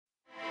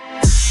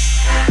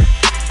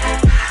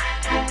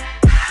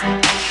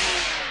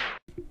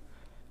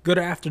Good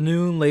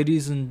afternoon,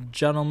 ladies and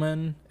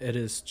gentlemen. It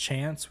is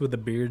Chance with the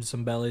Beards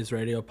and Bellies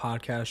radio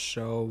podcast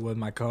show with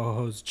my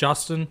co-host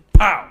Justin.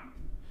 Pow!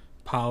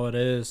 Pow it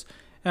is.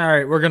 All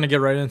right, we're going to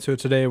get right into it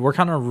today. We're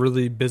kind of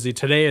really busy.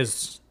 Today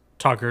is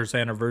Tucker's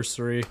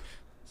anniversary,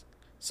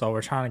 so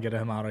we're trying to get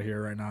him out of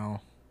here right now.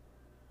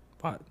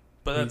 But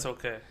that's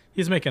okay.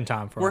 He's making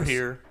time for us. We're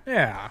here.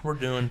 Yeah. We're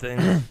doing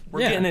things. We're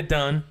getting it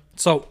done.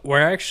 So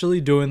we're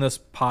actually doing this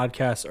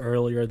podcast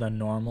earlier than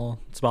normal.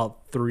 It's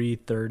about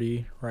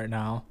 3:30 right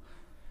now,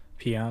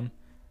 p.m.,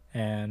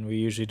 and we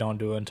usually don't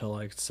do it until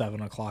like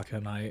 7 o'clock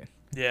at night.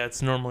 Yeah,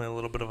 it's normally a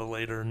little bit of a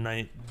later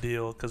night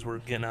deal because we're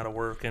getting out of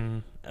work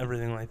and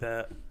everything like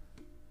that.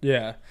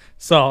 Yeah.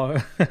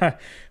 So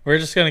we're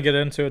just going to get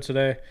into it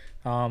today.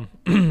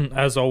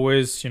 As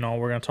always, we're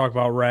going to talk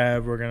about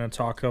Rev. We're going to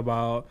talk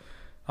about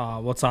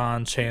what's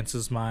on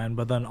Chance's mind.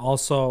 But then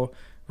also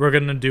we're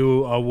going to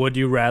do a Would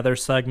You Rather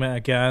segment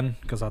again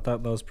because I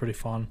thought that was pretty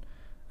fun.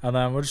 And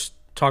then we'll just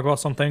talk about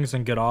some things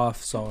and get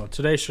off. So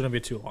today shouldn't be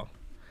too long.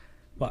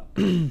 But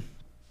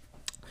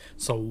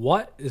so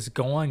what is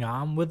going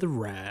on with the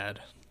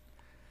Rad?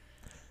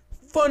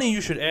 Funny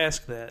you should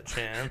ask that,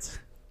 Chance.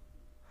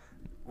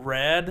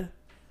 Rad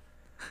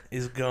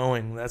is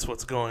going. That's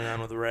what's going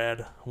on with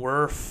Rad.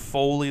 We're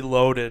fully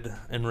loaded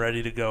and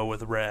ready to go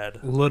with Rad.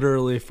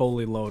 Literally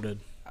fully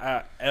loaded.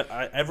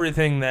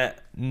 Everything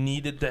that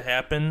needed to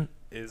happen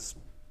is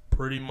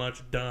pretty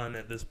much done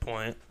at this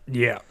point.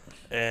 Yeah.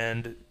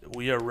 And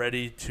we are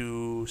ready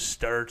to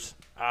start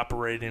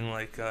operating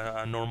like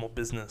a normal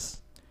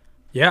business.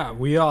 Yeah,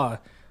 we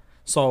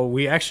so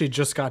we actually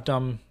just got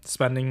done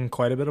spending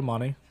quite a bit of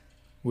money.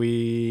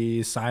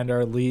 We signed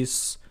our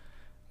lease.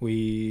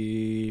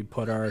 We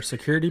put our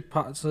security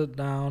deposit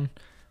down.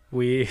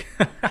 We've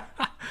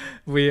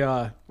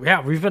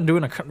been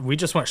doing we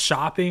just went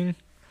shopping.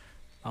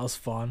 That was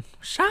fun.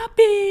 Shopping.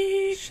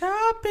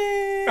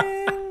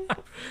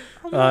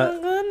 Oh my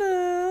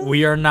goodness.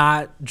 We are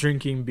not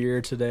drinking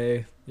beer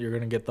today. You're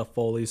going to get the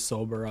fully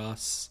sober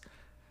us.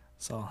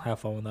 So have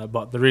fun with that.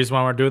 But the reason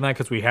why we're doing that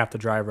because we have to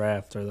drive right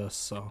after this.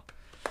 So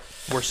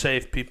we're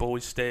safe, people.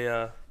 We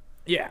stay.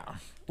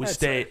 We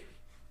stay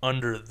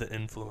under the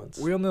influence.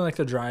 We only like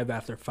to drive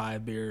after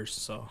 5 beers.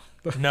 So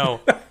no,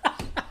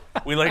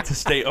 we like to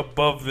stay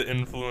above the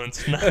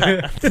influence,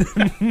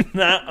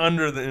 not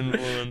under the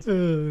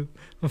influence.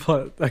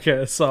 But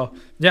okay, so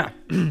yeah,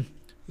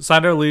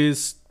 signed our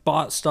lease,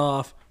 bought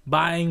stuff,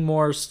 buying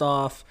more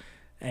stuff.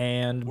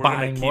 And we're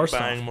buying more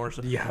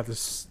stuff. Yeah,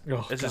 this.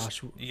 Oh it's gosh,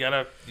 just, you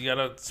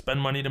gotta spend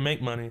money to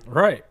make money.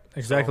 Right,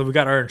 exactly. So, we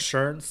got our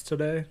insurance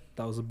today.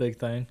 That was a big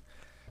thing.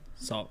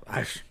 So,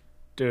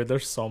 dude,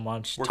 there's so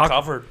much. We're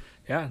covered.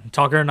 Yeah,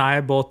 Tucker and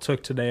I both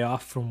took today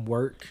off from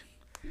work,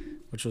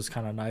 which was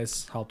kind of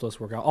nice. Helped us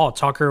work out. Oh,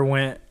 Tucker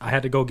went. I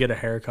had to go get a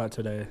haircut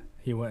today.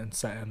 He went and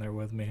sat in there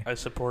with me. I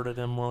supported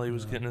him while he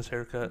was getting his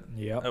haircut.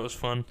 Yeah, that was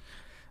fun.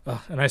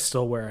 And I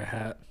still wear a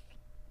hat,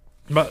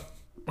 but.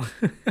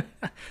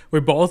 We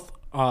both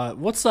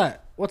what's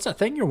that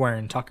thing you're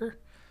wearing, Tucker?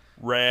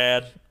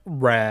 Rad.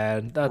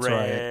 That's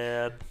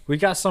right. We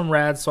got some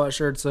Rad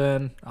sweatshirts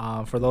in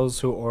for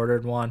those who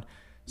ordered one.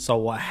 So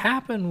what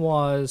happened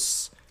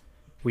was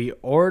we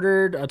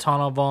ordered a ton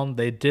of them.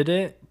 They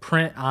didn't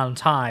print on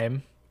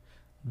time.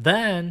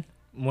 Then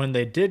when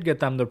they did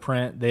get them to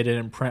print, they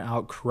didn't print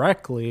out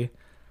correctly.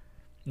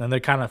 And they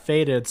kind of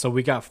faded. So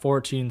we got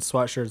 14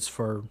 sweatshirts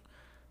for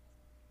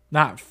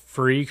not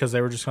free because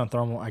they were just going to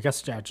throw them, I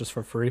guess, just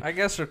for free. I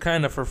guess they're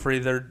kind of for free.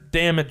 They're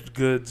damaged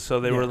goods, so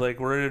they were like,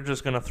 we're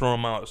just going to throw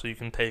them out so you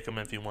can take them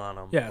if you want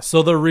them. Yeah,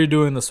 so they're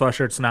redoing the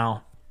sweatshirts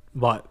now,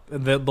 but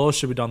those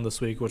should be done this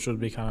week, which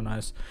would be kind of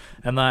nice.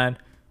 And then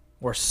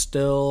we're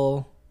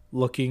still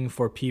looking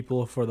for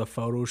people for the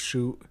photo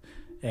shoot,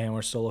 and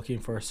we're still looking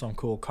for some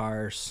cool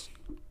cars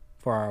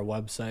for our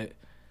website.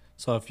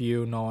 So if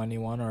you know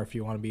anyone or if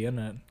you want to be in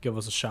it, give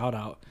us a shout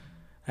out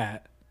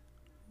at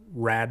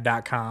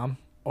rad.com.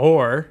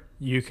 Or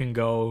you can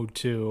go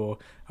to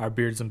our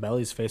Beards and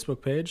Bellies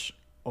Facebook page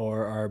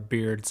or our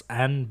Beards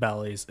and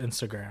Bellies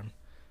Instagram.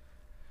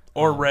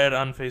 Or Red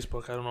on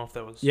Facebook. I don't know if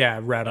that was...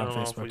 Yeah, Red on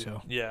Facebook too.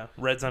 Yeah,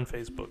 Red's on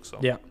Facebook. So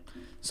yeah.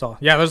 So,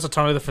 yeah, there's a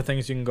ton of different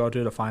things you can go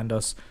to find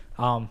us.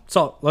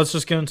 So let's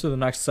just get into the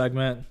next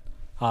segment.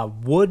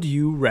 Would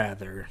you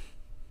rather?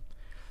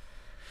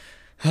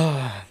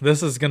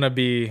 This is going to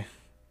be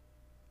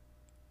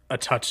a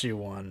touchy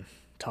one,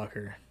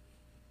 Tucker.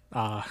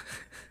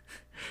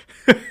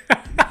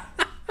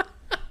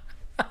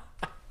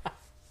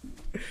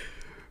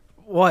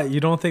 What? You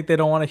don't think they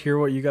don't want to hear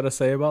what you got to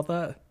say about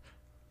that?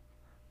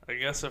 I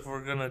guess if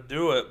we're gonna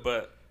do it,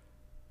 but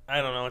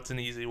I don't know. It's an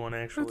easy one,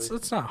 actually.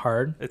 It's not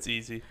hard. It's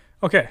easy.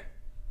 Okay,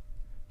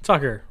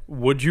 Tucker.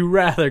 Would you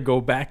rather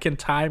go back in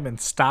time and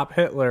stop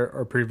Hitler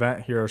or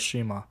prevent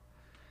Hiroshima?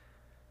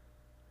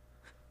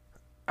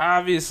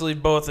 Obviously,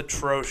 both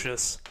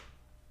atrocious.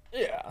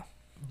 Yeah,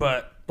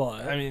 but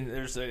I mean,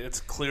 it's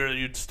clear that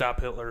you'd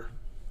stop Hitler.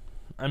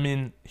 I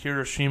mean,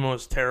 Hiroshima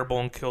was terrible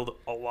and killed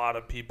a lot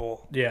of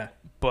people. Yeah.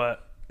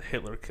 But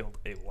Hitler killed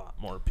a lot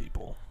more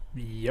people.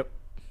 Yep.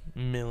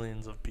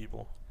 Millions of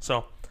people.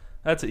 So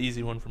that's an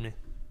easy one for me.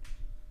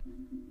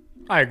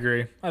 I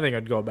agree. I think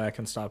I'd go back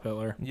and stop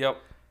Hitler Yep.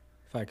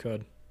 if I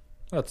could.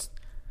 That's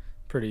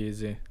pretty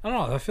easy. I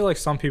don't know. I feel like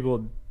some people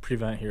would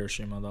prevent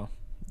Hiroshima, though.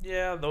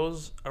 Yeah,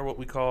 those are what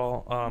we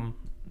call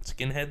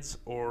skinheads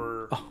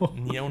or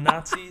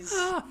neo-Nazis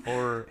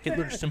or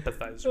Hitler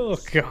sympathizers. Oh,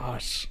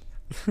 gosh.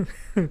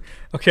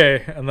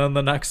 Okay, and then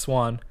the next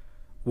one.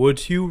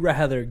 Would you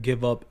rather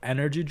give up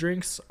energy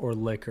drinks or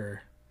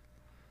liquor?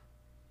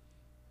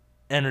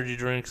 Energy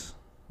drinks.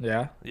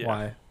 Yeah? Yeah.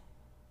 Why?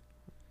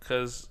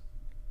 Because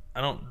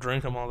I don't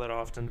drink them all that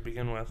often to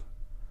begin with.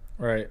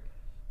 Right.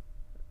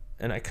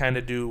 And I kind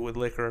of do with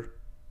liquor.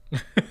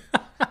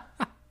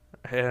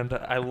 And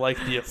I like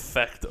the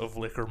effect of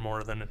liquor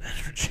more than an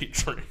energy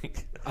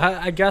drink.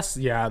 I guess,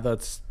 yeah,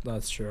 that's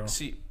true.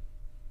 See,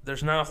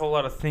 there's not a whole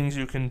lot of things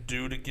you can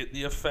do to get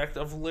the effect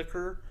of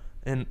liquor.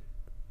 And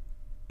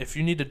if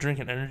you need to drink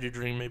an energy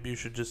drink, maybe you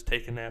should just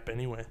take a nap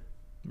anyway.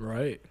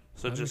 Right.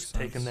 So That just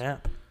makes take a sense.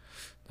 nap.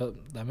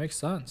 That makes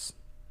sense.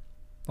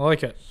 I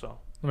like it. So,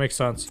 That makes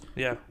sense.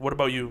 yeah. What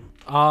about you?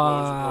 That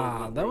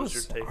what was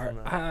your take hard.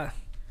 on that?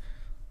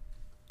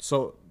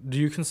 So, do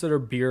you consider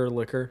beer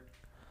liquor?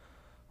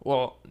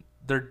 Well,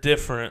 they're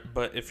different,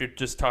 but if you're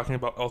just talking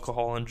about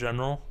alcohol in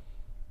general,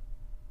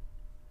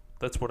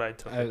 that's what I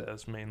took it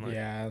as mainly.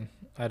 Yeah,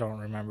 I don't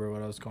remember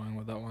what I was going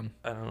with that one.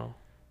 I don't know.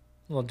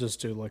 We'll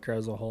just do liquor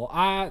as a whole.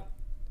 I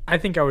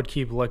think I would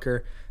keep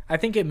liquor. I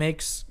think it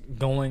makes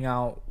going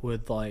out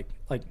with like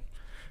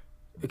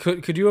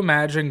could you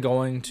imagine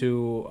going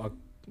to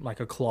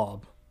a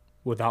club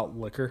without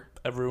liquor?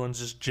 Everyone's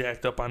just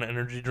jacked up on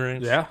energy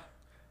drinks. Yeah.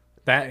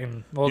 That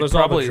and You'd there's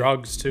probably- all the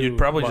drugs too. You'd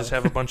probably but- just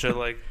have a bunch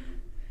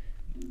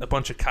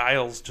of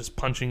Kyles just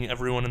punching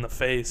everyone in the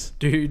face.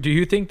 Do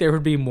you think there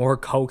would be more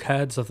coke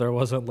heads if there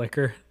wasn't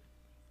liquor?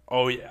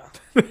 Oh, yeah.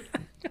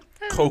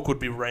 Coke would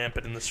be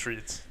rampant in the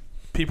streets.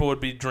 People would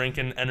be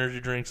drinking energy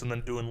drinks and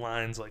then doing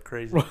lines like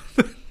crazy.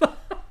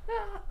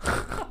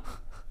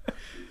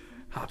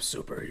 I'm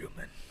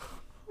superhuman.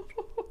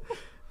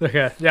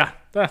 Okay, yeah.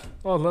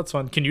 Well, that's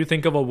fun. Can you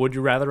think of a would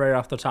you rather right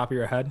off the top of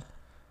your head?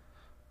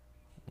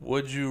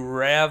 Would you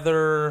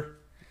rather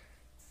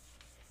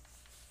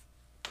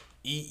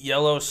eat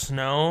yellow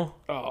snow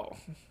Oh.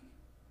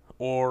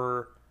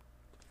 or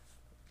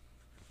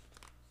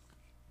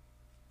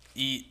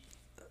eat...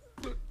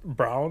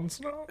 Brown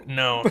snow?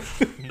 No,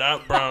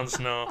 not brown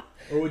snow.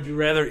 Or would you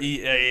rather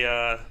eat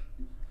a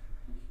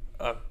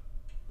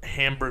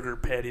hamburger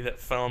patty that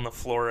fell on the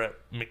floor at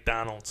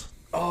McDonald's?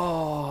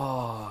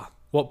 Oh.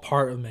 What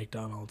part of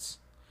McDonald's?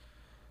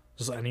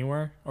 Just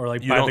anywhere? Or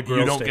like You by don't, the grill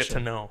you don't station? get to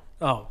know.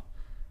 Oh.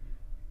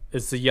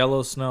 Is the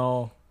yellow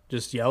snow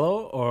just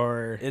yellow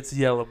or It's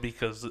yellow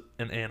because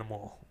an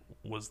animal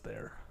was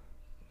there.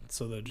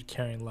 so they're just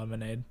carrying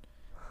lemonade?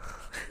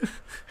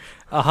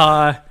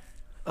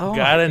 Oh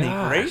Got my any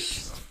gosh.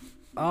 grapes?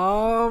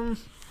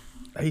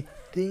 I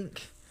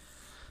think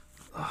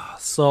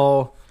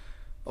so.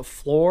 A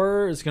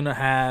floor is gonna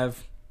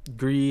have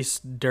grease,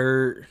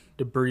 dirt,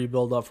 debris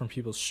build up from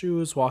people's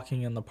shoes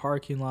walking in the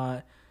parking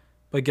lot,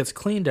 but it gets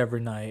cleaned every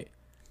night.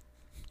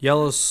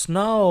 Yellow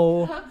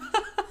snow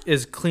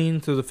is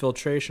cleaned through the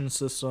filtration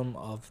system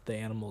of the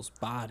animal's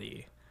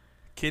body.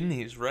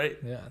 Kidneys, right?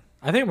 Yeah,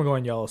 I think we're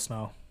going yellow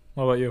snow.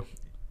 What about you?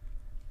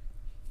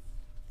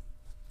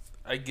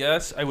 I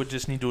guess I would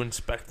just need to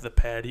inspect the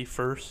patty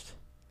first.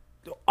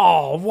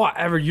 Oh,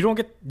 whatever. You don't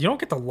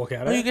get to look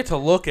at Well, it. you get to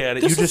look at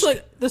it. This You is just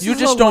like this you is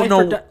just a don't life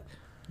or know. de-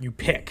 You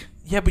pick.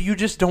 Yeah, but you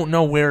just don't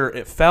know where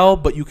it fell,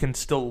 but you can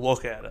still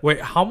look at it.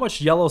 Wait, how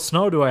much yellow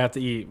snow do I have to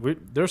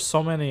eat? There's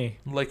so many.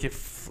 Like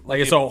if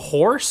Like it's a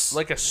horse?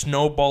 like a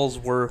snowball's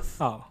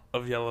worth Oh,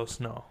 of yellow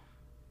snow.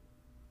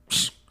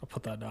 I'll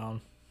put that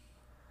down.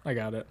 I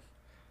got it.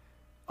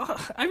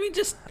 I mean,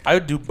 just I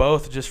would do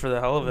both just for the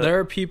hell of it. there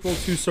are people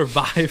to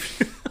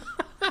survive.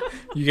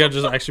 You gotta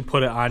just actually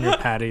put it on your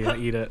patty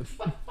and eat it.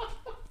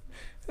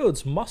 Oh,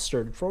 it's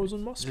mustard,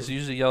 frozen mustard. Just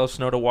use the yellow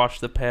snow to wash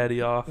the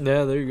patty off.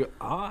 Yeah, there you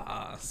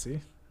go. See,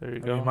 There you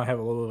you go. might have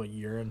a little bit of a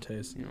urine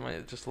taste. You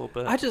might just a little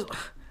bit. I just,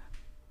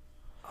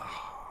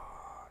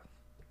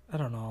 I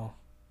don't know.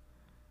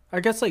 I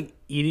guess like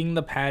eating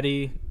the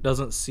patty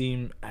doesn't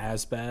seem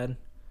as bad,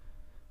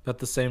 but at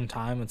the same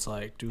time, it's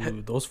like,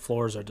 dude, those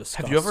floors are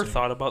disgusting. Have you ever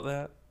thought about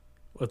that?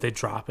 If they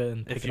drop it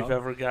and pick If it you've up?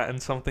 ever gotten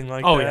something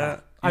like Oh that? yeah,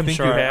 You I'm think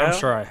sure. you have? I'm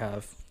sure I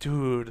have.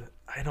 Dude,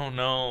 I don't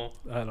know.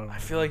 I don't know. I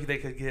feel like they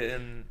could get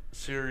in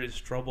serious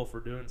trouble for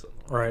doing something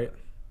like right.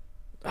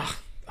 that.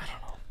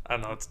 I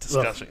don't know. It's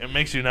disgusting. It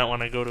makes you not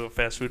want to go to a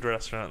fast food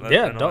restaurant.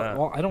 Yeah. I know that.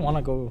 Well, I don't want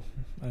to go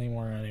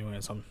anywhere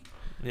anyways.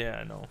 Yeah,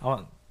 I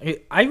know.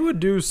 I would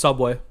do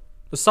Subway.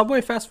 The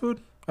Subway fast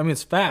food? I mean,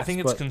 it's fast. I think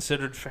it's but,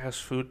 considered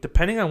fast food.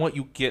 Depending on what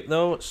you get,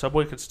 though,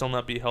 Subway could still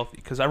not be healthy.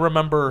 Because I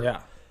remember,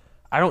 yeah.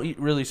 I don't eat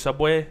really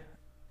Subway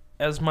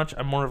as much.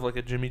 I'm more of like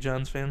a Jimmy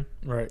John's fan.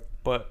 Right.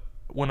 But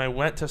when I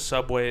went to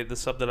Subway, the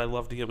sub that I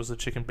loved to get was the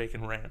Chicken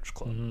Bacon Ranch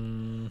Club.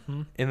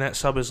 Mm-hmm. And that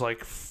sub is like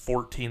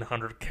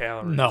 1,400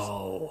 calories.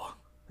 No.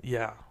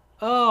 Yeah.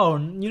 Oh,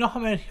 you know how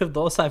many of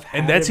those I've had?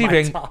 And that's in my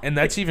even time? and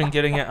that's even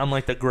getting it on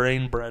like the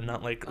grain bread,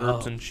 not like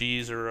herbs Oh. and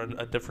cheese or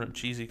a different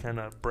cheesy kind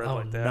of bread Oh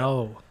like that.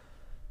 no.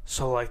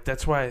 So like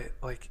that's why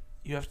like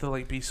you have to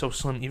like be so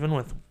slim even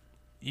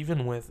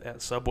with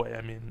at Subway.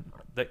 I mean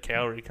that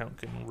calorie count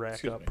can rack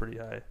Excuse up me. pretty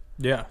high.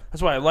 Yeah.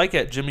 That's why I like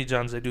at Jimmy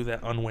John's they do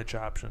that unwich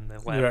option. They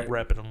Right.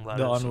 wrap it in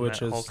lettuce The and unwich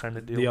that whole is kind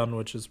of deal. the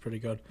unwich is pretty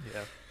good.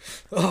 Yeah.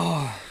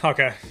 Oh,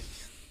 okay.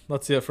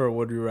 Let's see it for a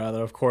would you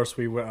rather. Of course,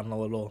 we went on a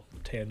little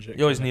tangent.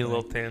 You always kinda need a thing.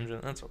 little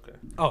tangent. That's okay.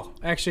 Oh,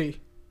 actually,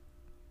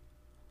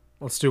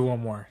 let's do one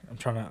more. I'm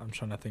trying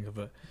to think of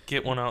it.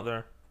 Get one out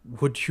there.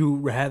 Would you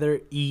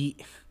rather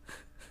eat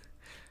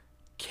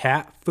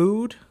cat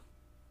food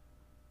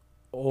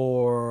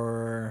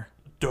or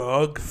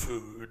Dog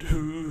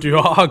food.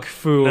 dog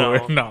food?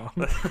 No.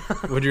 No.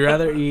 Would you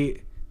rather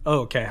eat? Oh,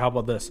 okay. How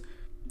about this?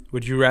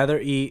 Would you rather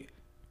eat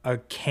a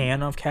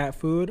can of cat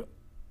food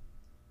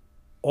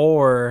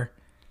or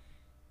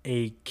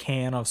a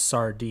can of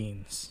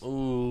sardines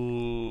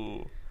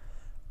Ooh.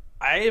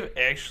 I've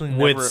actually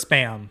with never.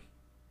 spam?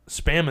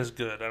 Spam is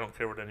good. I don't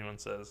care what anyone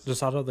says.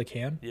 Just out of the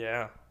can?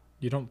 Yeah.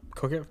 You don't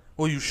cook it?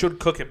 Well, you should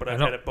cook it, but I I've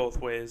know. had it both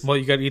ways. Well,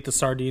 you got to eat the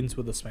sardines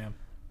with the spam.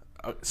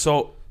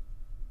 So,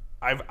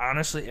 I've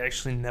honestly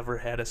actually never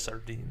had a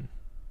sardine.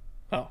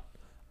 Oh.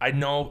 I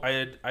know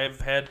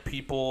I've had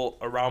people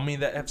around me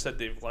that have said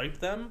they've liked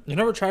them. You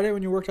never tried it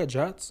when you worked at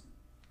Jets?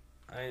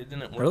 I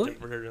didn't work Really?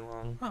 there very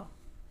long.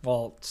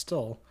 Well,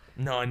 still.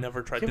 No, I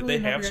never tried. Can't Did they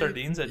believe you have never got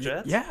sardines at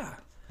Jets? Yeah.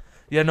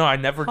 Yeah, no, I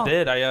never Huh.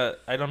 did.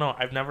 I don't know.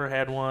 I've never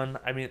had one.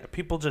 I mean,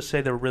 people just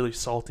say they're really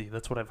salty.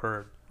 That's what I've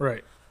heard.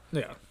 Right.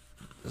 Yeah.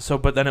 So,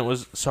 but then it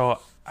was so.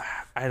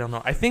 I don't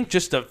know. I think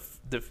just the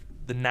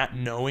not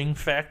knowing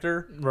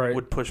factor Right.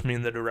 would push me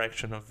in the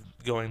direction of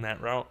going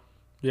that route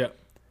Yeah.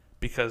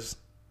 because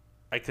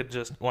I could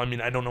just. Well, I mean,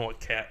 I don't know what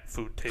cat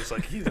food tastes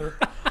like either.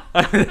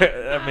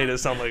 That made it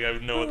sound like I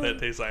know what that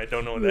tastes like. I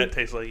don't know what that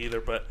tastes like either.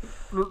 But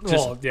just,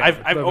 Well, yeah,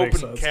 I've that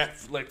makes opened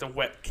sense. like the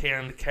wet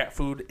canned cat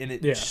food, and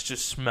it Yeah.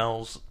 just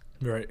smells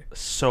Right.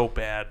 so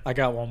bad. I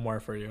got one more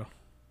for you.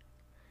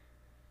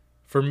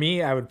 For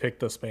me, I would pick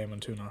the spam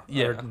and tuna.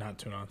 Yeah. Or not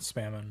tuna,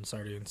 spam and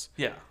sardines.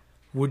 Yeah.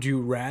 Would you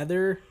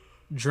rather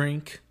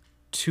drink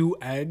 2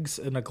 eggs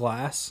in a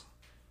glass,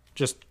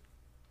 just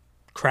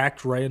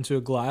cracked right into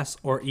a glass,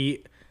 or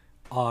eat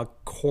a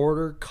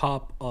 1/4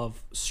 cup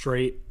of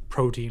straight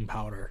protein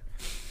powder?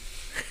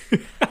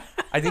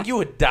 I think you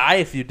would die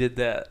if you did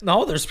that.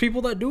 No, there's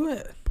people that do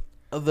it.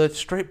 The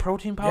straight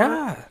protein powder?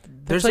 Yeah.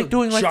 There's like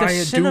doing like the giant dude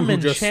who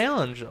cinnamon just-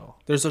 challenge, though.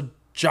 There's a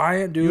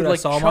giant dude You'd, I like,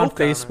 saw him on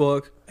choke on it.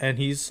 Facebook, and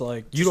he's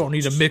like, "You don't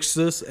need to mix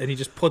this," and he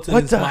just puts it in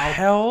What his the mouth,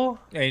 hell?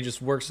 and he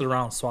just works it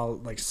around,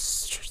 swallows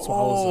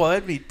Oh, it.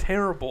 that'd be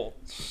terrible.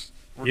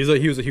 He was a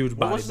huge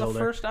What was the bodybuilder.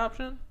 first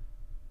option?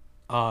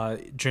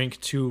 Drink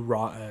 2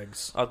 raw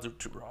eggs. I'll do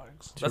 2 raw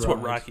eggs. Two That's raw what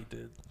eggs. Rocky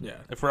did. Yeah,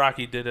 If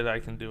Rocky did it, I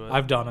can do it.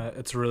 I've done it.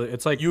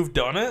 It's like You've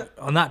done it?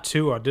 not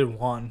 2. I did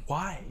 1.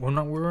 Why? When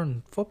we were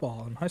in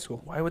football in high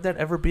school Why would that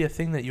ever be a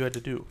thing that you had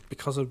to do?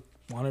 because I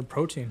wanted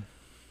protein.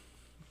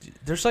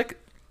 There's like,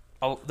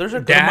 there's a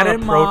good Dad amount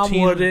and of mom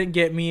protein. wouldn't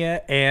get me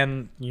it,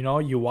 and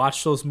you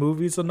watch those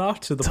movies enough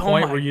to the Oh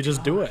point my where you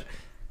just do it.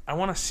 I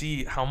want to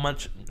see how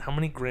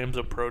many grams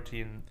of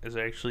protein is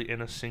actually in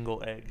a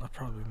single egg.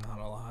 Probably not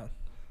a lot.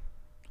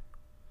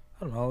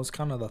 I don't know. It was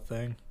kind of the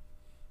thing.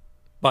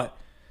 But,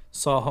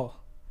 so,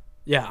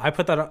 yeah, I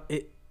put that up.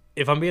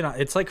 If I'm being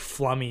honest, it's like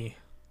flummy.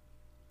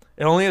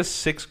 It only has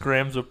 6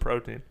 grams of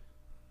protein.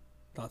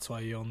 That's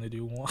why you only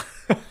do 1.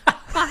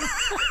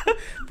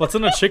 What's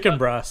in a chicken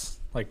breast?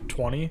 Like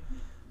 20?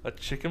 A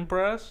chicken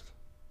breast?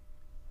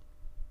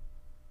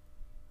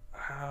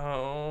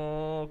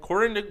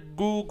 According to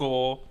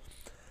Google,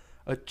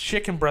 a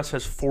chicken breast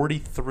has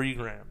 43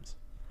 grams.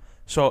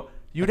 So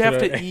you'd have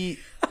to eat.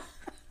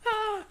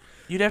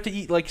 You'd have to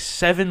eat like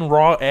 7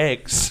 raw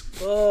eggs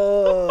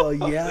Oh,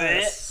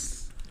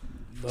 yes.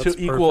 to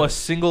equal a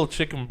single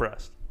chicken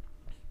breast.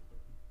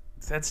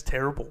 That's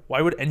terrible.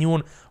 Why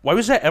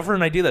was that ever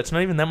an idea? That's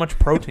not even that much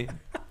protein.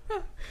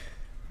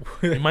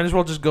 You might as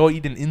well just go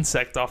eat an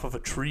insect off of a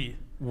tree.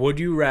 Would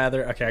you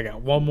rather... Okay, I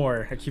got one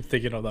more. I keep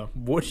thinking of them.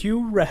 Would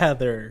you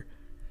rather,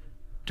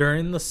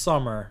 during the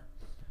summer,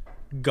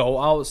 go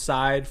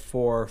outside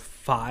for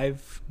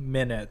 5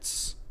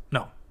 minutes?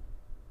 No.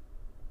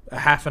 A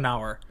half an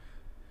hour.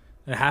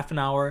 A half an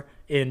hour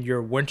in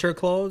your winter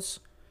clothes.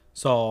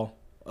 So,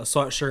 a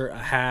sweatshirt, a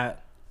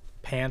hat,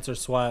 pants or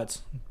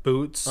sweats,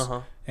 boots,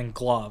 and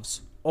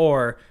gloves.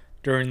 Or,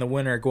 during the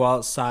winter, go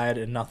outside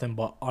in nothing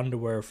but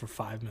underwear for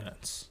 5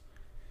 minutes.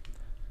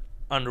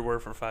 Underwear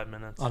for 5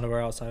 minutes.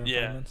 Underwear outside in 5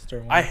 Yeah. minutes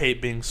during I winter?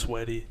 hate being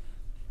sweaty.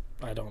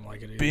 I don't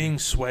like it either. Being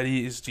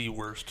sweaty is the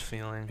worst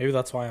feeling. Maybe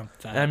that's why I'm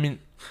fat. I mean,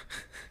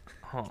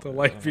 I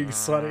like being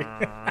sweaty.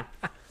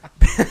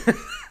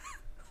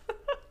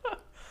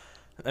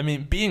 I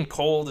mean, being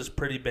cold is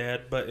pretty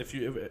bad, but if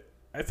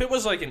it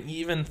was like an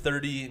even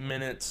 30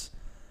 minutes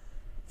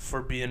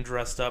for being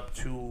dressed up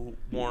too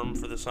warm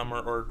for the summer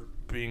or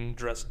being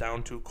dressed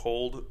down too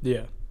cold,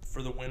 Yeah.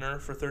 for the winter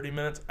for 30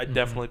 minutes, I Mhm.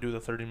 definitely do the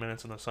 30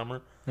 minutes in the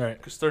summer. Right.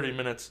 Because 30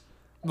 minutes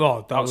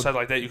Well, that outside would,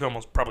 like that, you could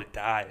almost probably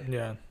die.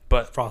 yeah.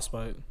 But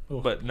Frostbite.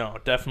 Ooh. but no,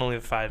 definitely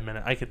the 5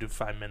 minute. I could do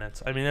 5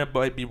 minutes. I mean, it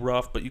might be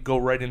rough, but you go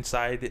right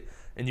inside it,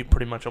 and you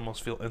pretty much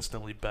almost feel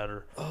instantly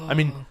better. I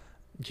mean,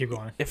 keep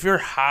going. if you're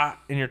hot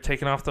and you're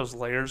taking off those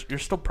layers, you're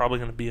still probably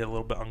going to be a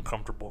little bit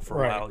uncomfortable for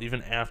a Right. while,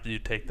 even after you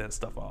take that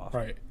stuff off.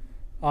 Right.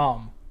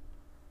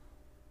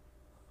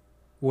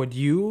 Would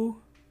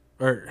you,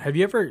 or have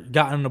you ever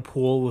gotten in a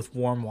pool with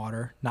warm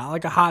water? Not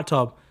like a hot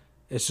tub.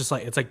 It's just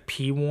like, it's like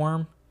pee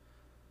warm.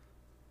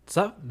 Does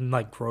that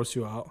like gross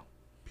you out?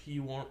 Pee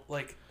warm,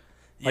 like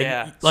Like,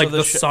 yeah, like so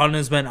the sun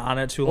has been on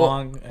it too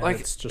long. And like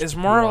it's just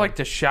more warm. like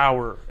the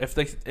shower.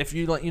 If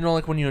you like,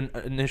 like when you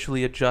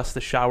initially adjust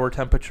the shower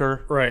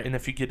temperature, Right. And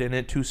if you get in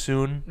it too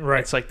soon, Right.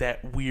 it's like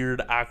that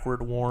weird,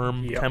 awkward,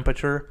 warm Yep.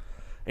 temperature,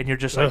 and you're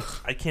just like, Ugh.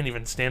 I can't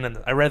even stand in.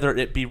 I'd rather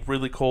it be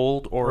really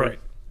cold or Right.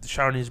 the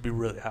shower needs to be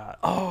really hot.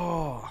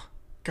 Oh,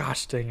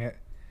 gosh dang it.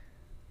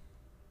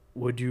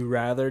 Would you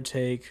rather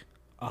take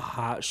a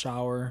hot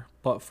shower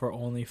but for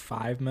only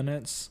 5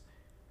 minutes?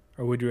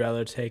 Or would you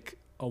rather take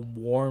a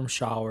warm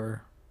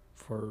shower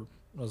for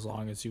as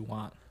long as you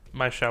want?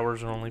 My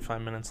showers are only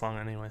 5 miners long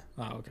anyway.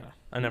 Oh, okay.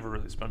 I never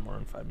really spend more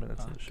than 5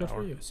 minutes in the Good for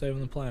shower. you, saving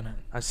the planet.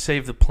 I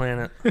save the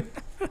planet.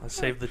 I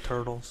save the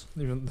turtles.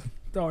 Even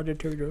the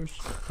turtles.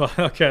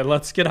 Okay,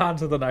 let's get on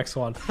to the next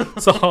one.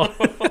 So,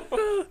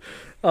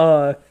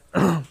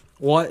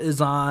 what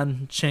is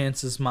on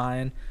Chance's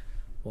mind?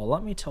 Well,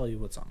 let me tell you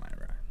what's on my mind.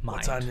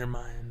 What's on your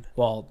mind?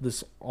 Well,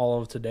 this all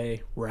of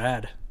today,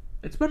 rad.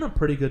 It's been a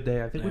pretty good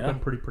day. I think we've Yeah. been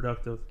pretty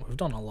productive. We've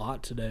done a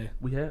lot today.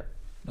 We have.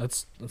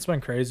 That's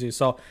been crazy.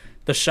 So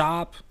the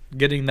shop,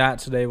 getting that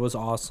today was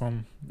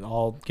awesome.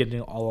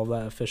 Getting all of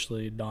that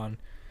officially done.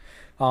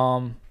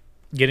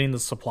 Getting the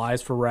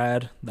supplies for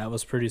Rad, that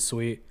was pretty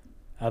sweet.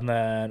 And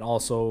then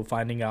also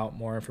finding out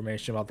more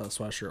information about that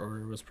sweatshirt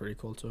order was pretty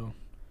cool too.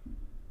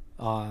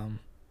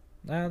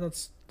 Yeah,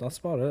 that's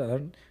about it.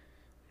 I'm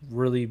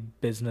really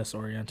business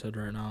oriented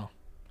right now.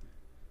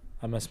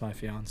 I miss my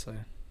fiance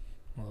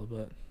a little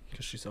bit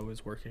because she's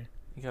always working.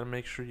 You gotta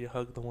make sure you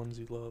hug the ones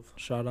you love.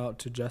 Shout out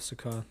to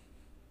Jessica.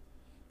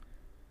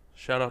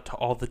 Shout out to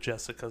all the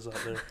Jessicas out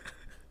there.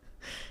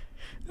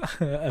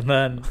 And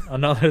then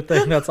another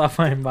thing that's on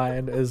my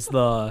mind is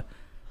the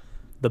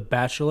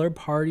bachelor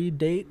party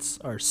dates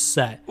are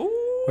set.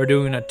 Ooh. We're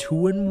doing a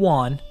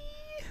 2-in-1.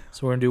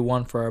 So we're gonna do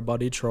one for our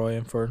buddy Troy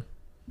and for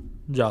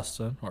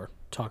Justin or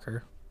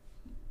Tucker.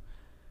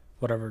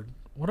 Whatever.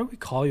 What do we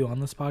call you on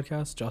this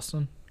podcast,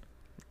 Justin?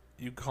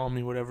 You call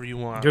me whatever you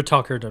want. You're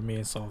Tucker to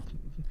me, so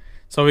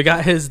we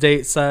got his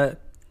date set.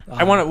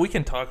 We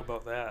can talk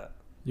about that.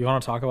 You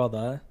want to talk about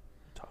that?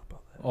 Talk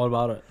about that. What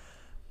about it?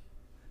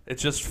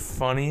 It's just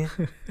funny.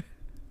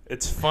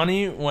 It's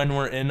funny when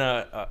we're in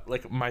a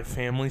like my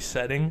family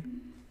setting,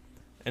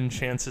 and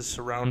Chance is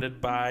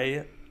surrounded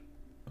by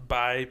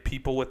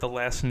people with the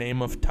last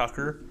name of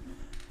Tucker.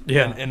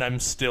 Yeah. And I'm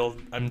just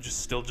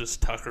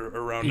Tucker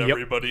around Yep.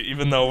 everybody,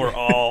 even though we're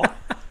all,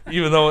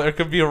 even though it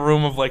could be a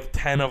room of like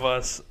 10 of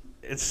us.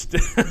 It's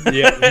still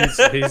Yeah,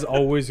 he's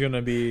always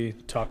gonna be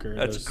Tucker.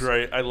 That's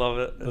great. I love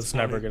it. That's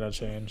never gonna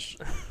change.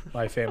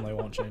 My family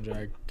won't change it.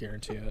 I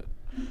guarantee it.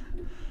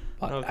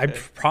 Okay. I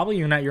probably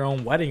even at your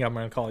own wedding, I'm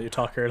gonna call you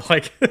Tucker.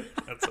 Like,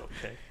 That's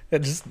okay. it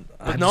just.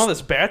 But no,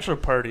 this bachelor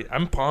party,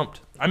 I'm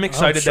pumped. I'm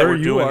excited sure that we're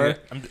you doing are.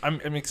 it.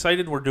 I'm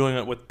excited we're doing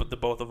it with the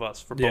both of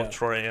us, for both Yeah.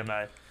 Troy and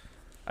I.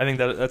 I think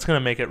that's gonna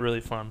make it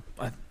really fun.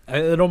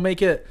 It'll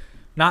make it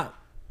not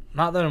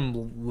that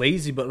I'm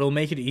lazy, but it'll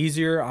make it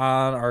easier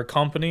on our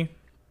company.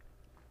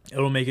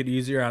 It'll make it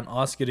easier on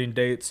us getting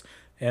dates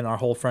and our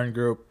whole friend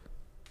group,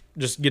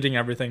 just getting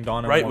everything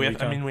done. Right? In one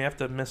weekend. We have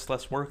to miss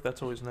less work.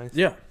 That's always nice.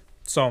 Yeah.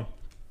 So,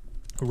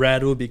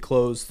 Rad will be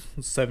closed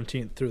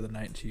 17th through the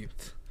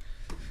 19th.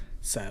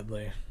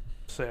 Sadly.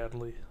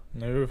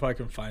 Maybe if I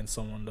can find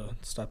someone to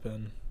step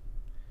in.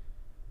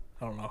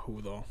 I don't know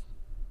who though.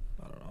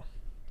 I don't know.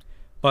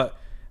 But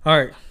all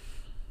right,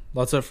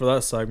 that's it for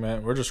that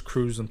segment. We're just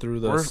cruising through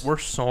this. We're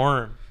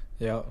soaring.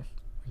 Yeah.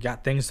 We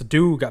got things to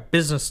do. We got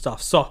business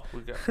stuff. So,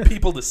 We got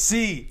people to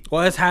see.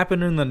 what has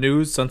happened in the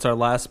news since our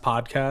last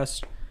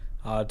podcast?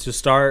 To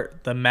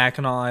start, the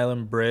Mackinac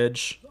Island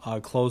Bridge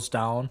closed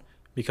down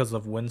because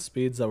of wind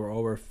speeds that were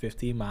over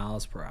 50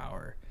 miles per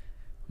hour.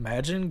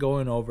 Imagine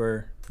going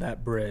over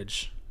that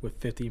bridge with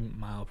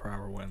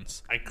 50-mile-per-hour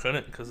winds. I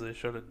couldn't because they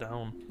shut it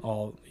down.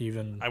 All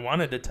even I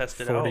wanted to test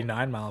it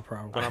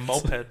 49-mile-per-hour winds. on a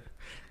moped.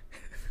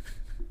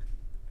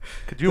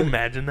 Could you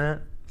imagine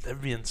that?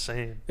 That'd be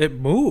insane. It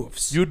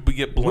moves. You'd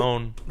get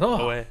blown Oh.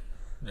 away.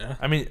 Yeah.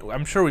 I mean,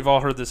 I'm sure we've all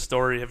heard this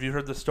story. Have you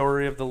heard the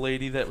story of the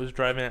lady that was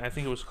driving? I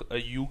think it was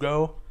a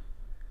Yugo.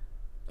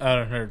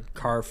 Her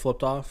car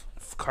flipped off.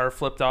 Car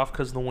flipped off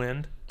because of the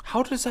wind.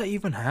 How does that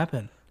even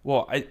happen?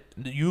 Well,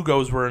 the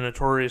Yugos were a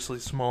notoriously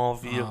small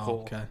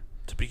vehicle Oh, okay.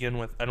 to begin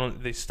with.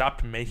 They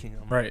stopped making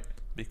them Right.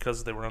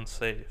 because they were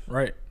unsafe.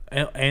 Right.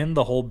 And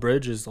the whole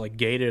bridge is like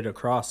gated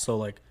across, so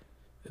like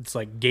it's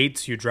like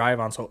gates you drive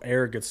on, so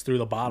air gets through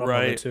the bottom of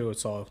Right. it too.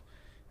 So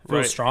If it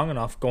was strong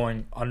enough,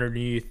 going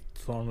underneath,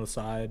 on the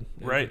side.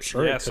 Right.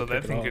 Sure, yeah, so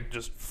that thing could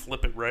just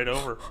flip it right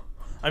over.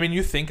 I mean,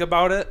 you think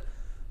about it,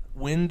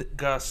 wind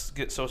gusts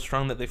get so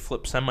strong that they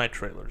flip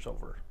semi-trailers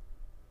over.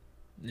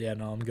 Yeah,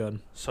 no, I'm good.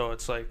 So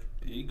it's like,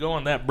 you go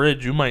on that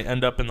bridge, you might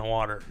end up in the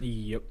water.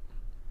 Yep.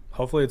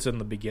 Hopefully it's in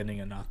the beginning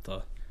and not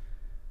the...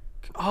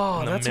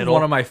 Oh, that's middle.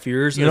 one of my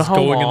fears, You know is how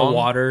going in long? the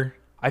water.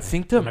 I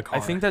think In a car.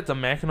 that the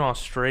Mackinac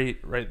Strait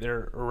right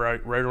there, right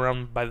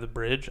around by the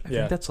bridge, I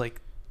think that's like,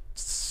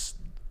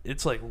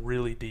 it's like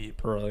really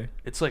deep. Really?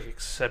 It's like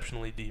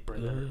exceptionally deep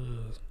right there.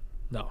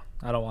 No,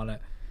 I don't want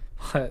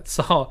it.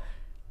 So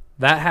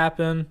that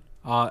happened.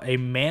 A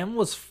man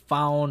was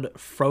found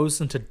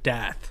frozen to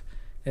death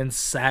in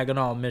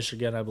Saginaw,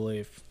 Michigan, I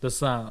believe. This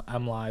is not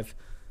I'm live.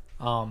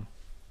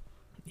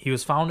 He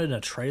was found in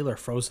a trailer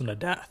frozen to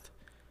death.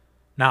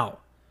 Now,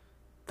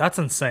 that's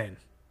insane.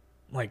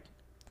 Like,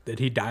 did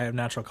he die of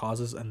natural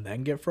causes and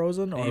then get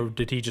frozen, or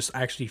did he just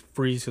actually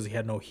freeze because he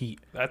had no heat?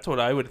 That's what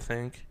I would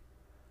think.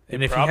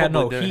 And if he had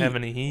no didn't heat, have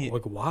any heat,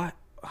 like what?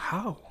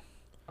 How?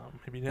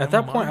 maybe At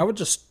that point, I would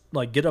just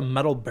like get a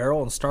metal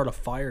barrel and start a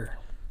fire.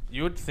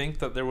 You would think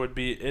that there would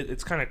be.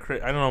 It's kind of. I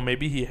don't know.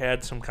 Maybe he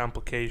had some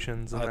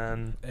complications, and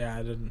then. Yeah,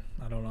 I don't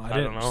know. I don't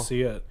didn't know.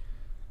 see it.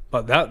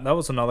 But that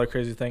was another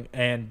crazy thing.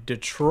 And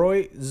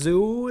Detroit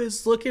Zoo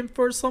is looking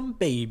for some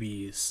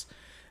babies.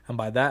 And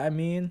by that I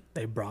mean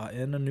they brought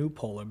in a new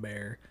polar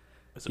bear.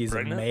 Is it He's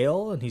pregnant? a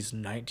male and he's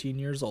 19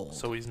 years old.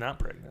 So he's not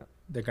pregnant.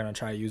 They're going to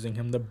try using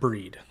him to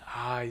breed.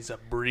 He's a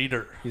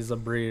breeder. He's a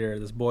breeder.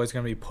 This boy's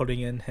going to be putting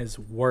in his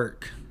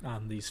work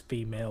on these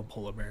female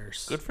polar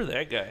bears. Good for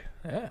that guy.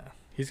 Yeah.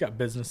 He's got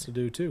business to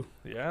do too.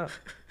 Yeah.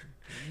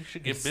 You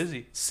should get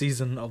busy.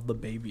 Season of the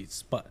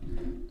babies. But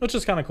which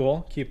is kind of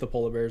cool. Keep the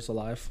polar bears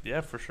alive.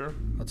 Yeah, for sure.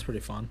 That's pretty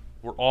fun.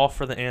 We're all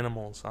for the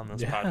animals on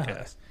this Yeah.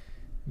 podcast.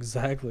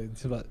 Exactly.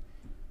 But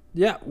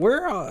yeah,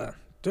 we're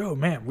dude,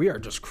 man, we are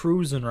just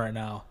cruising right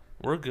now.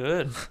 We're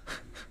good.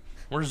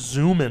 We're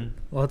zooming.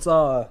 Let's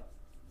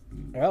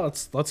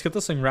let's get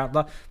this thing wrapped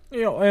up.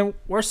 You know, and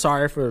we're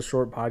sorry for the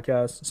short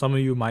podcast. Some of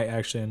you might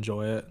actually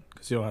enjoy it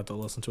because you don't have to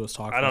listen to us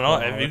talk. I don't know.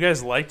 If you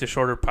guys liked a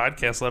shorter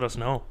podcast, let us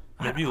know.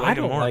 Maybe you like I it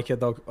don't more. like it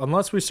though,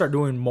 unless we start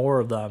doing more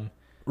of them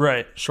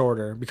Right.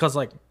 shorter. Because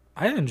like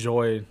I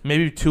enjoy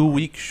Maybe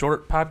 2-week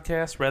short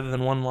podcast rather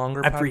than one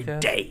longer every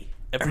podcast. day.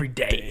 Every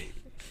day.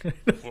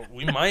 Well,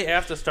 we might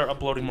have to start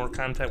uploading more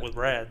content with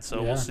Brad,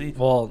 so we'll see.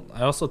 Well,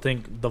 I also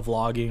think the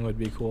vlogging would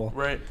be cool.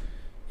 Right.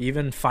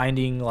 Even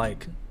finding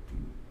like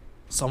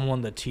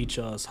someone to teach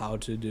us how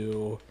to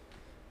do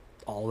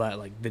all that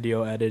like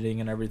video editing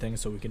and everything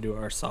so we can do it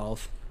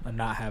ourselves and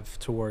not have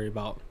to worry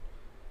about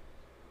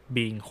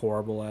being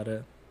horrible at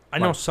it. I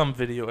know some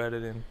video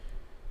editing.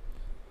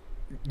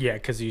 Yeah,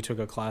 because you took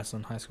a class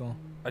in high school.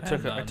 I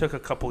took a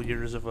couple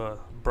years of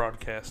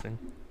broadcasting,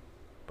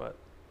 but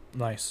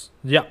Nice.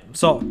 Yeah.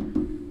 So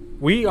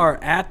we are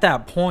at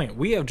that point.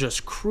 We have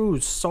just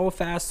cruised so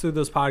fast through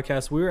this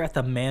podcast. We are at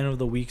the Man of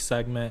the Week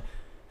segment.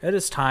 It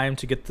is time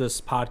to get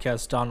this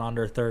podcast done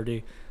under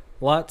 30.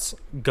 Let's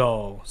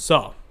go.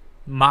 So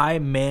my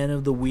Man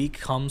of the Week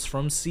comes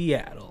from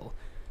Seattle.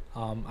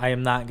 I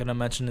am not going to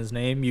mention his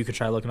name. You can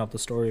try looking up the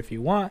story if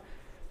you want.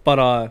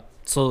 But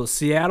so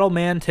Seattle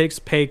man takes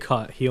pay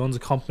cut. He owns a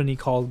company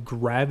called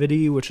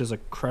Gravity, which is a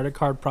credit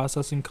card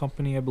processing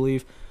company, I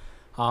believe.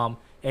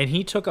 And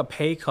he took a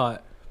pay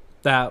cut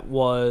that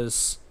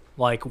was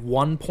like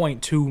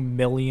 $1.2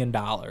 million.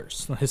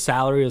 His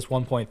salary is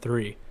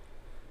 1.3.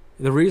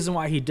 The reason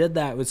why he did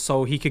that was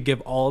so he could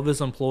give all of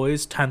his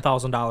employees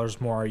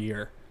 $10,000 more a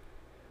year.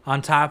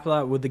 On top of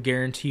that, with the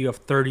guarantee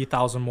of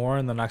 $30,000 more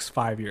in the next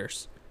 5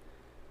 years.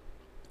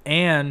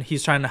 And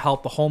he's trying to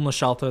help the homeless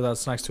shelter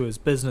that's next to his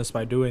business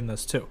by doing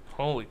this too.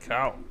 holy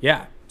cow.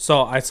 Yeah.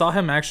 So I saw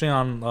him actually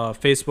on a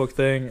Facebook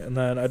thing, and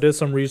then I did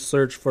some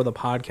research for the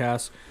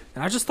podcast,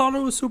 and I just thought it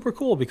was super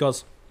cool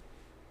because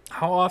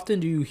how often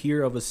do you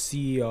hear of a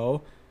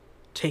CEO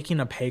taking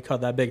a pay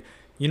cut that big?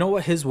 You know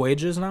what his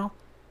wage is now?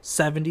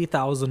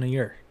 $70,000 a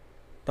year.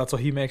 That's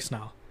what he makes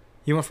now.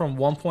 He went from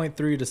 1.3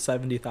 to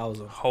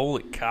 $70,000.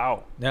 Holy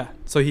cow. Yeah.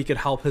 So he could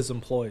help his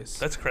employees.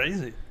 That's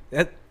crazy.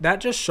 That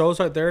just shows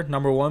right there,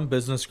 number one,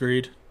 business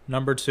greed.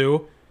 Number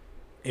two,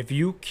 if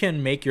you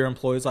can make your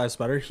employees' lives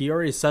better, he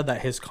already said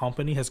that his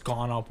company has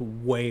gone up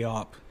way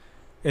up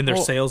in their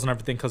sales and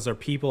everything because their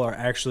people are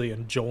actually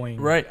enjoying.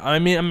 Right. I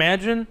mean,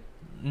 imagine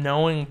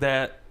knowing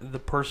that the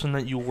person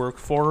that you work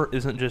for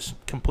isn't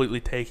just completely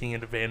taking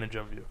advantage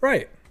of you.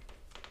 Right.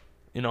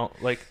 You know,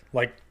 like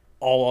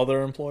all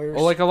other employers.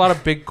 well, like a lot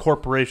of big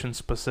corporations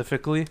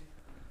specifically.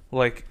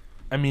 Like,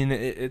 I mean,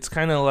 it's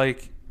kind of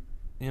like,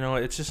 you know,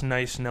 it's just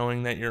nice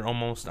knowing that you're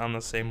almost on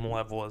the same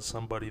level as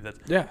somebody that.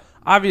 Yeah.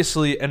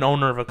 Obviously, an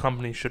owner of a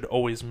company should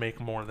always make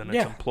more than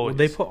its employees.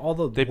 Well, they put all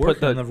the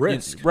work and the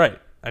risk. Right.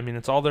 I mean,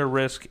 it's all their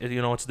risk.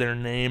 You know, it's their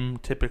name.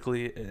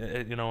 Typically,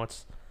 you know,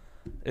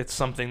 it's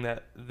something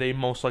that they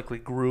most likely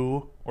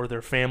grew or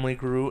their family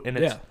grew, and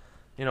it's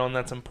you know, and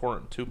that's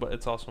important too. But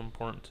it's also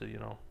important to, you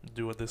know,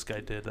 do what this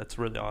guy did. That's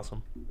really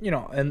awesome. You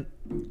know, and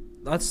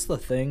that's the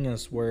thing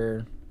is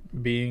where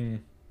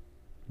being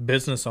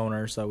business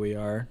owners that we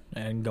are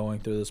and going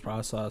through this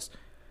process,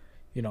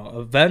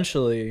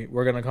 eventually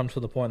we're going to come to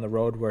the point in the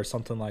road where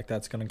something like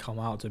that's going to come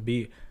out to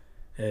be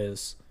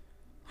is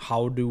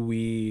how do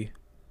we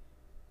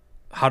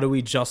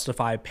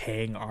justify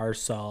paying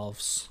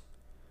ourselves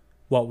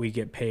what we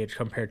get paid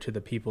compared to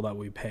the people that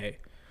we pay.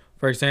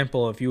 For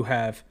example, if you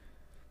have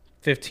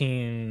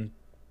 15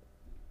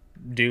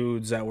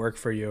 dudes that work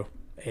for you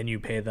and you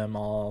pay them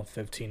all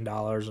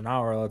 $15 an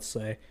hour, let's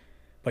say,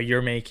 but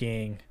you're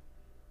making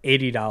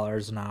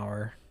 $80 an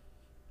hour,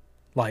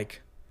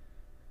 like,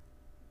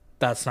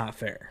 that's not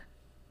fair.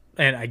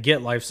 And I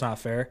get life's not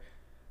fair,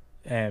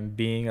 and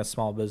being a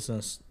small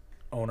business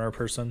owner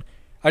person,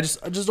 I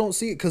just don't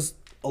see it, because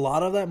a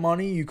lot of that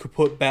money you could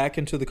put back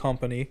into the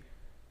company.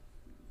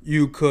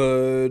 You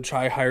could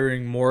try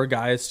hiring more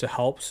guys to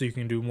help so you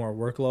can do more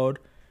workload.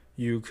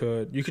 You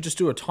could just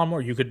do a ton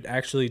more. You could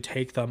actually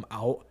take them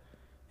out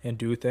and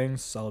do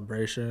things,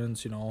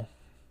 celebrations,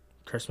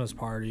 Christmas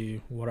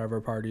party,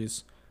 whatever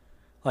parties.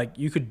 Like,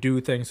 you could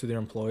do things with your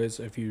employees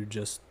if you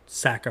just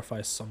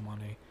sacrifice some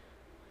money.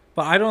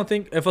 But I don't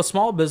think if a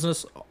small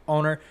business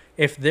owner,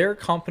 if their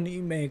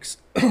company makes,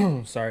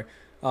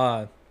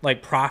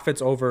 like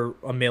profits over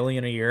 $1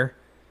 million a year,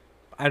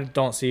 I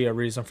don't see a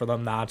reason for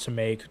them not to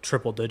make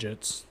triple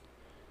digits.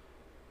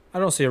 I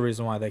don't see a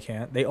reason why they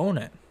can't. They own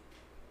it.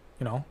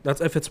 That's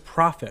if it's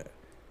profit.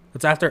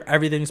 It's after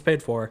everything's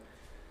paid for.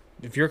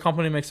 If your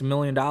company makes $1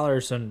 million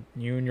and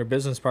you and your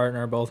business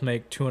partner both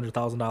make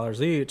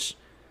 $200,000 each,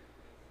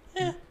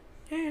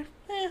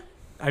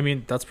 I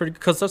mean, that's pretty,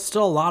 because that's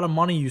still a lot of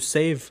money you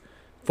save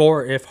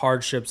for if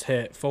hardships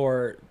hit,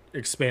 for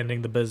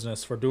expanding the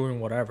business, for doing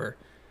whatever.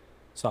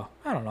 So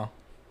I don't know.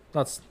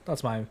 That's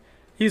my.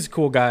 He's a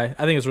cool guy.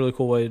 I think it's really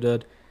cool what he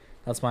did.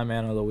 That's my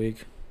man of the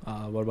week.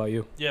 What about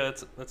you? Yeah,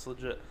 that's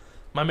legit.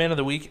 My man of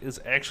the week is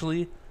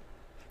actually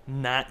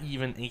not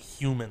even a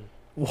human.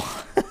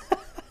 What?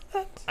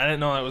 I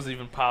didn't know that was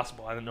even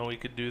possible. I didn't know we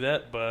could do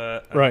that,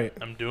 but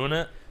I'm doing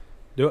it.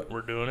 Do it.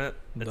 We're doing it.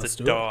 It's Let's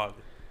a dog.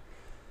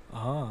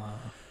 Ah.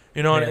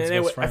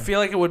 I feel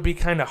like it would be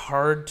kind of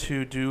hard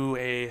to do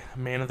a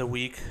man of the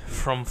week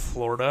from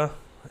Florida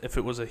if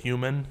it was a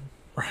human.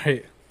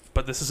 Right.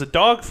 But this is a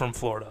dog from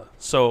Florida.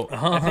 So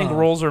I think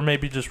roles are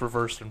maybe just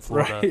reversed in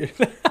Florida.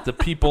 Right. The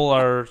people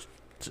are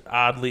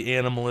oddly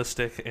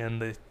animalistic,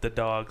 and the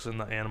dogs and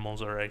the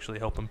animals are actually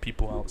helping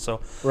people out.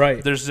 So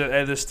right. There's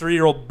this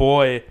 3-year-old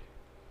boy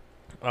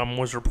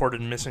was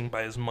reported missing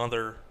by his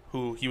mother,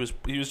 who he was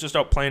just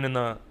out playing in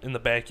the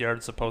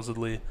backyard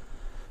supposedly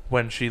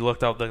when she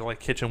looked out the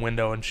kitchen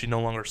window and she no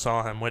longer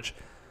saw him, which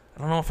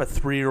I don't know if a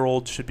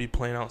 3-year-old should be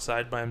playing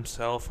outside by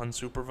himself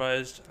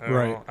unsupervised. I don't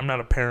know. I'm not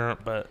a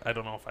parent, but I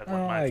don't know if I'd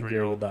want my 3-year-old. I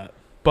agree with that.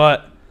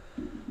 But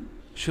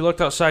she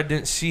looked outside,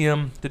 didn't see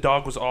him. The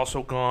dog was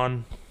also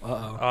gone.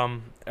 Uh-oh.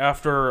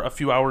 After a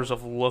few hours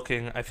of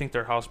looking, I think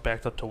their house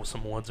backed up to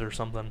some woods or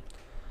something.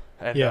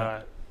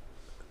 And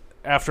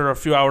after a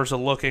few hours of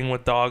looking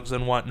with dogs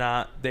and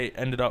whatnot, they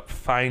ended up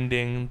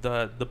finding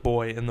the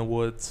boy in the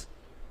woods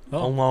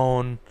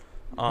alone.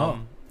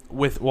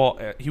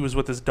 He was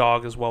with his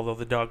dog as well, though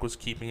the dog was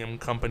keeping him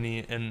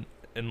company and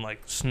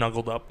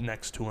snuggled up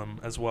next to him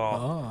as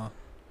well.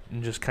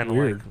 And just kind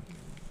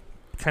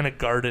of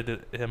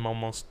guarded him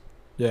almost.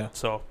 Yeah.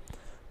 So,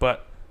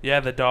 but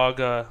yeah, the dog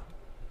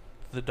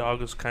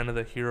is kind of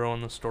the hero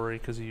in the story,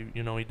 because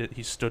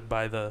he stood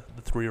by the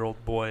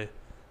 3-year-old boy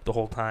the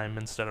whole time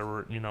instead of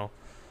I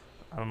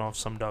don't know if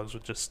some dogs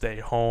would just stay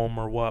home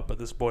or what, but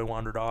this boy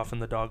wandered off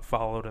and the dog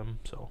followed him.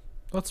 So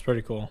that's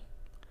pretty cool.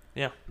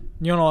 Yeah.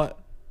 You know what?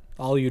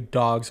 All you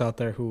dogs out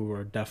there who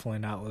are definitely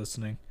not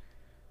listening,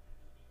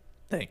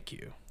 thank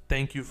you.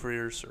 Thank you for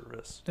your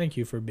service. Thank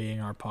you for being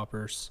our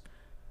puppers.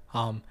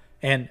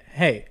 And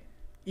hey,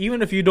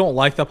 even if you don't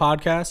like the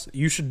podcast,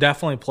 you should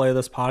definitely play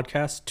this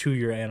podcast to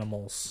your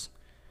animals.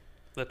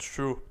 That's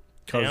true.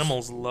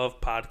 Animals love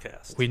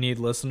podcasts. We need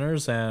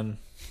listeners, and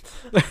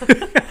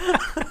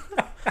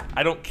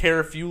I don't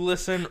care if you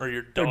listen or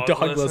your dog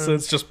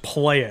listens. Just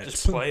play it.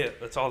 Just play it.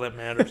 That's all that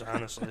matters,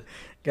 honestly.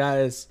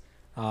 Guys,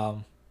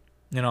 we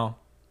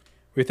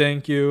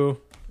thank you.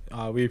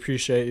 We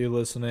appreciate you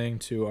listening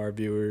to our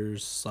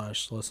viewers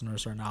 /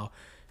 listeners right now.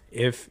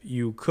 If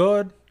you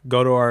could,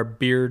 go to our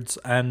Beards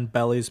and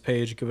Bellies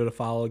page, give it a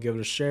follow, give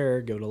it a share,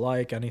 give it a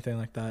like, anything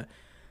like that.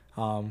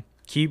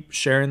 Keep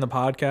sharing the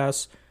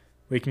podcast.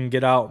 We can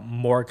get out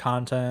more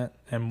content,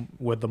 and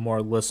with the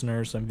more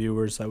listeners and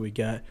viewers that we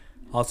get.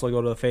 Also,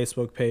 go to the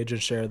Facebook page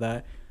and share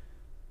that.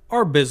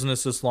 Our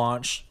business is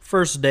launched.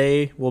 First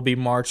day will be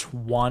March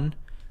 1,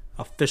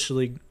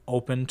 officially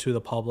open to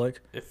the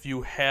public. If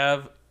you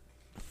have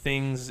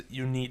things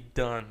you need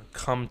done,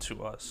 come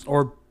to us.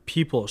 Or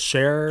people,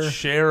 share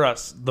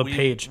us the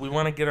page. We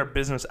want to get our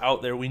business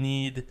out there. We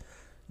need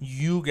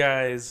you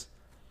guys,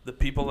 the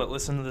people that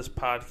listen to this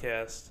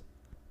podcast,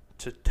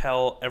 to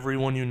tell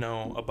everyone you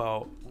know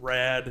about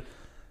Rad.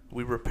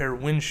 We repair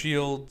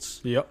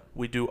windshields. Yep.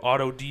 We do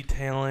auto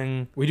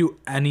detailing. We do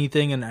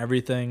anything and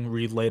everything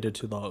related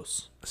to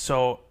those.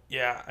 So,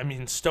 yeah, I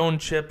mean, stone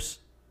chips,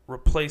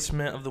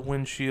 replacement of the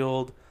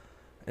windshield,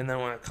 and then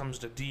when it comes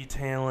to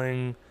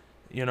detailing,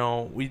 you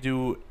know, we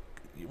do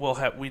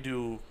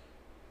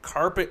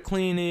carpet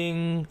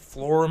cleaning,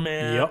 floor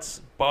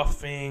mats,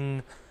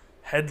 buffing,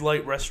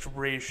 headlight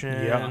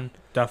restoration, Yeah,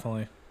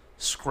 definitely.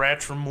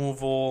 scratch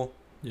removal.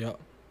 Yep.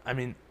 I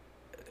mean,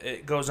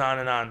 it goes on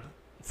and on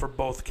for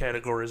both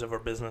categories of our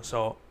business.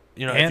 So,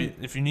 you know, And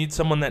if you need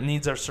someone that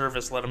needs our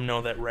service, let them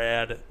know that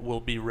Rad will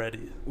be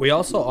ready. we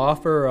also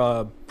offer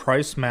a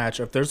price match.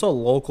 If there's a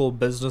local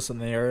business in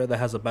the area that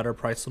has a better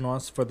price than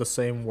us for the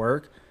same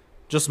work,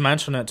 just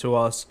mention it to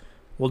us.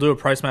 We'll do a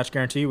price match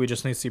guarantee. We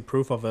just need to see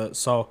proof of it.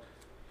 So,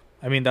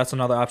 I mean, that's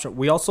another option.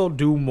 We also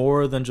do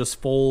more than just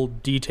full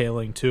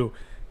detailing, too.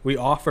 We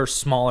offer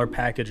smaller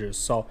packages.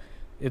 So,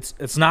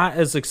 it's not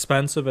as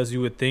expensive as you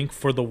would think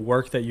for the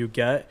work that you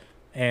get.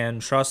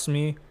 And trust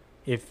me,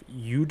 if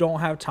you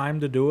don't have time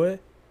to do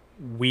it,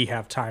 we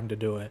have time to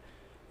do it.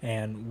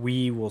 And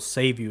we will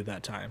save you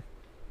that time.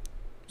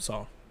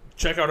 So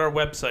Check out our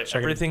website.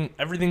 Check it.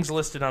 Everything's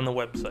listed on the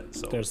website.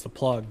 So there's the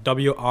plug.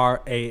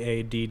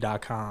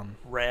 WRAAD.com.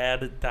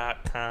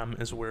 Rad.com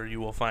is where you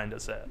will find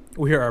us at.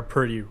 We are a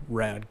pretty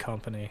rad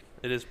company.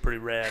 It is pretty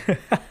rad.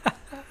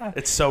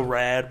 It's so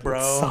rad, bro.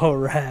 It's so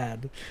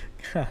rad.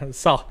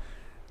 So,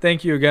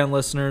 thank you again,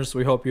 listeners.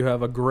 We hope you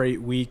have a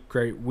great week,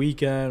 great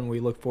weekend. We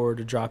look forward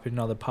to dropping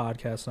another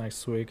podcast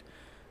next week.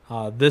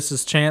 This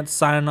is Chance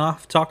signing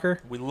off.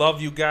 Tucker? We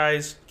love you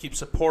guys. Keep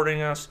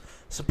supporting us.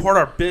 Support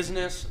our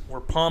business.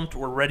 We're pumped.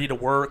 We're ready to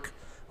work.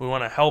 We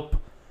want to help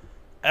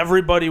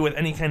everybody with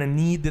any kind of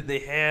need that they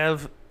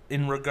have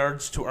in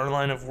regards to our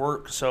line of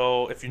work.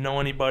 So if you know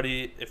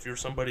anybody, if you're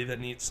somebody that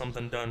needs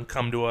something done,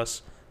 come to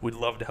us. We'd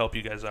love to help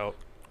you guys out.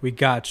 We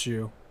got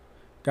you.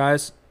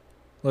 Guys,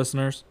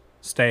 listeners,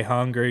 stay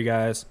hungry,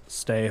 guys.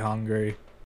 Stay hungry.